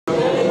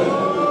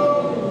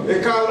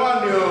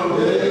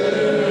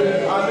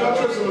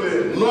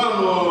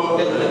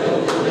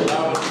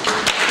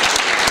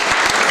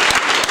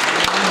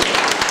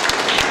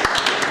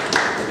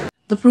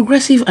The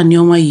Progressive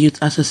Anioma Youths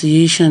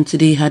Association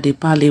today had a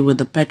parley with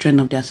the patron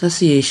of the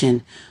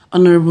association,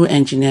 Honorable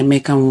Engineer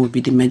Emeka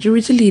Nwaobi, the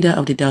majority leader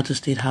of the Delta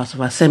State House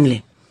of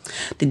Assembly.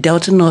 The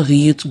Delta North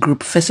Youth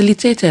Group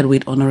facilitated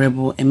with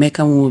Honorable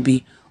Emeka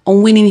Nwaobi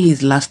on winning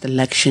his last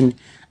election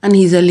and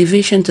his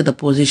elevation to the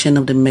position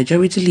of the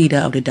majority leader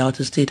of the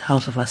Delta State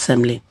House of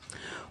Assembly,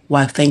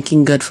 while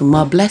thanking God for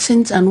more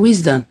blessings and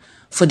wisdom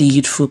for the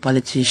youthful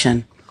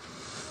politician.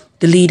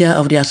 The leader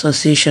of the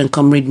association,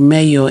 Comrade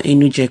Mayor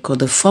Enujeko,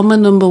 the former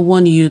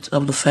 #1 youth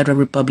of the Federal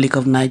Republic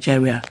of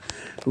Nigeria,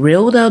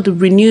 railed out the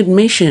renewed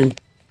mission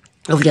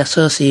of the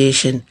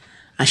association,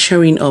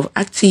 assuring of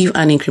active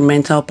and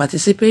incremental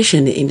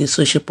participation in the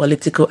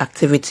socio-political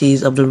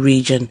activities of the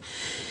region.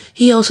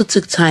 He also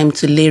took time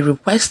to lay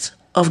requests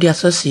of the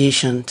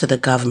association to the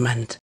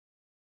government.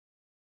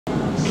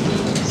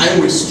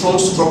 And with strong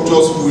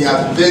structures, we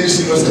are very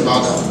serious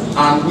about that.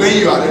 And when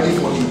you are ready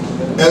for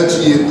the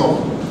LGA talk,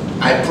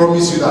 I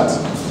promise you that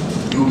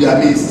you will be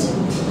amazed.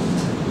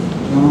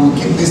 We will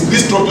keep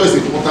this structure is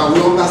important.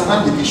 We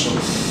understand the vision,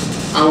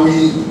 and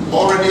we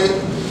already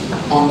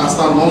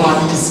understand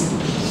normally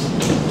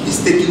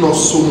it's taking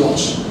us so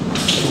much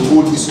to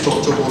hold this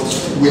structure, but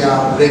we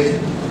are ready.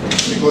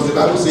 Because the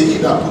Bible says he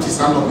that put his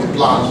hand on the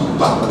plow and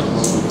back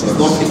is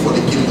not fit for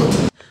the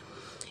kingdom.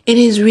 In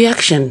his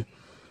reaction,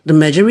 the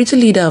majority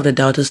leader of the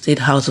Delta State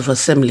House of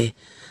Assembly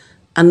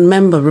and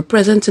member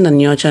representing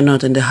Anyocha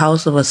North in the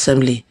House of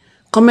Assembly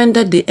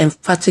commended the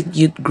emphatic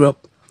youth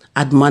group,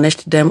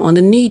 admonished them on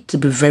the need to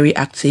be very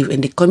active in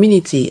the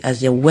community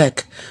as their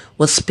work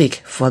will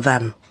speak for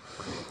them,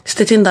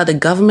 stating that the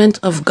government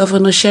of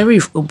Governor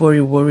Sheriff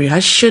Uboriwori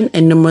has shown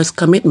enormous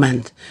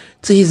commitment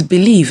to his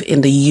belief in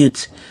the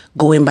youth,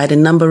 going by the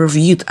number of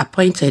youth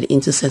appointed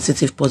into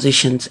sensitive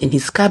positions in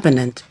his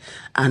cabinet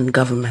and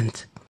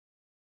government.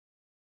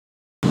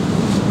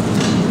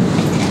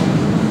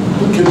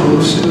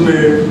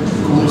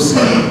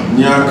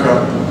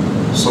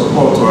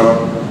 Support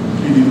our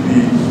PDP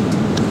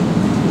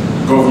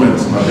government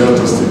in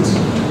Delta State,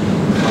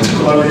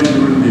 particularly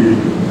during the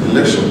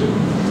election.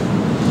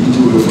 We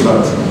will for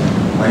that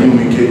Hon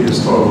Emeka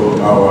install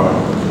our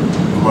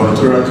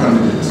gubernatorial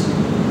candidate,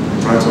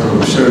 Right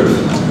Honorable Sheriff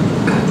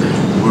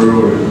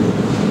Uboriwori.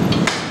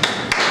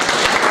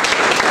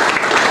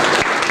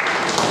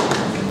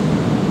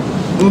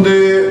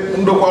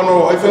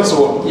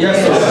 Yes.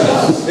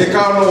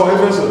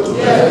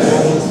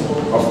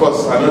 Of course,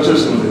 I'm not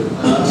just in there.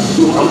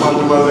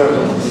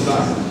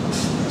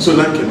 So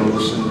that can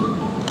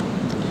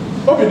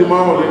what be the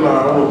man in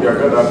our own be a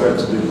good affair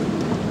today?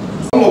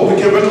 We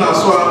can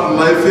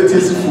my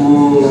fetish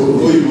for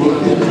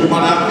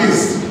but at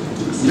least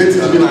let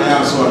it be an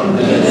answer.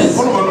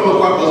 One of our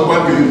was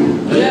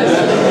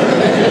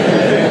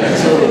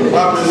so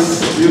that means,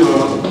 you know,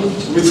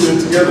 meeting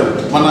together.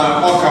 When I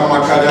all come my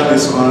career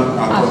this one.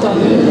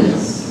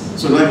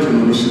 So that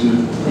can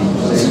mission.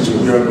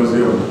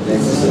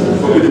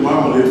 Probably the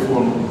marmalade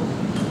from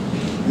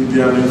the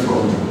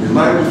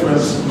 9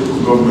 different local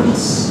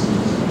governments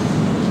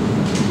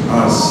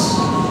as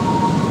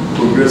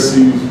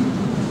Progressive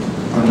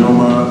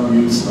Anioma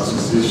Youths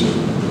Association.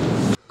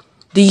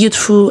 The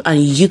youthful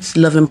and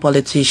youth-loving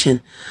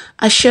politician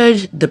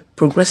assured the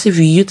Progressive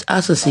Youth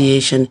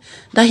Association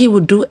that he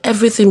would do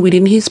everything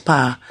within his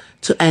power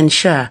to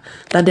ensure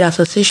that the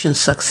association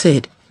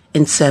succeed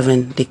in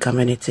serving the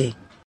community.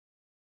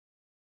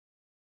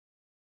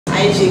 We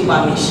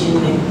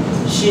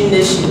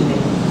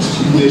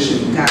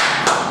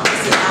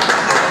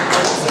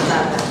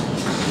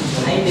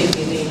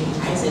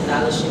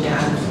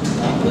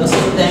also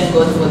thank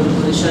God for the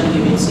position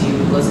given to you,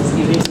 because it's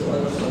given to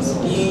all of us,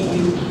 being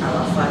you,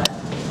 our Father.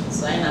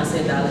 So I now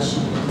said I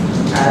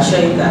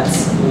assure you that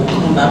we'll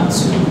come back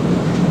to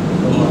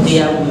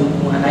India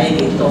and I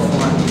get a tough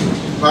one.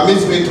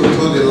 Permit me to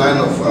toe the line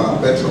of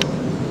Petro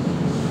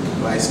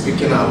by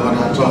speaking our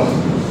mother tongue.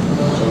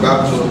 On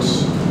that note,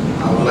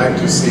 I would like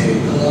to say,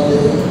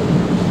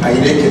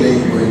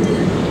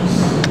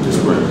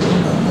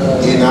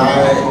 in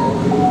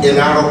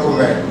our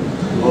document,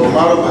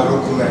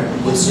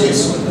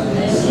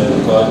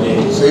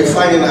 so if I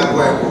in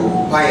our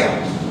PAYA,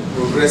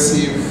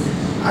 Progressive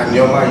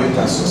Anioma Youths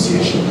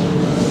Association,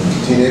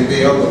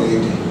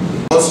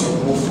 once you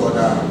move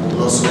further,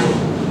 we'll also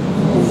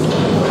move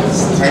forward.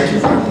 Thank you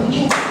very much.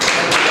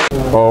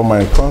 All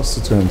my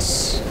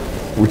constituents,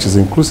 which is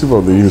inclusive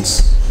of the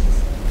youths,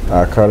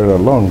 are carried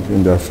along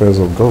in the affairs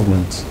of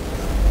government.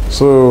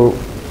 So,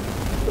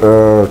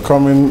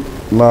 coming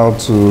now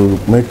to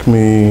make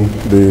me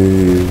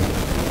the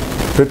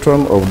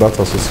patron of that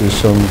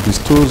association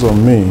bestows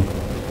on me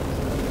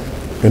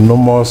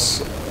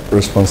enormous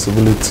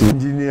responsibility.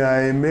 Engineer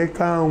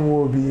Emeka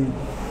Nwaobi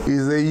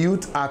is a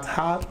youth at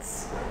heart,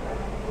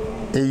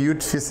 a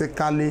youth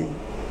physically,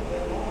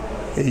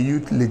 a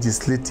youth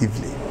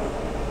legislatively.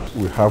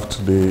 We have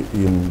today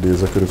in the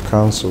Executive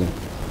Council,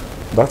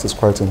 that is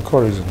quite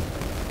encouraging.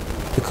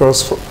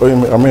 Because,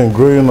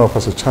 growing up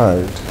as a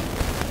child,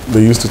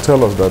 they used to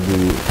tell us that we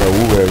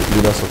were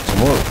leaders of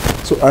tomorrow.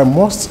 So I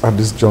must, at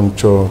this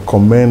juncture,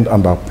 commend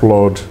and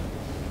applaud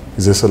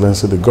His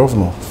Excellency the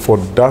Governor for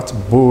that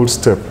bold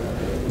step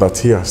that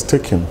he has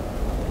taken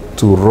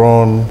to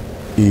run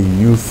a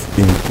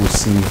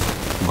youth-inclusive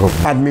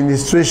government.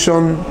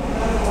 Administration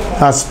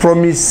has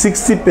promised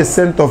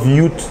 60% of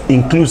youth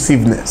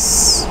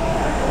inclusiveness.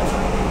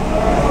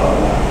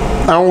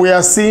 And we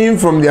are seeing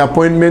from the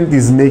appointment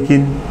he's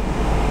making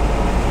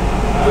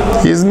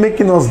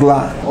us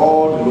glad.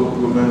 All the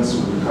local governments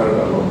will be carried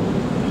along.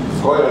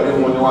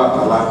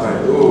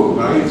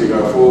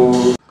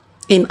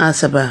 In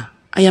Asaba,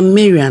 I am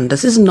Marian.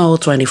 This is NOL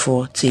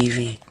 24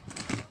 TV.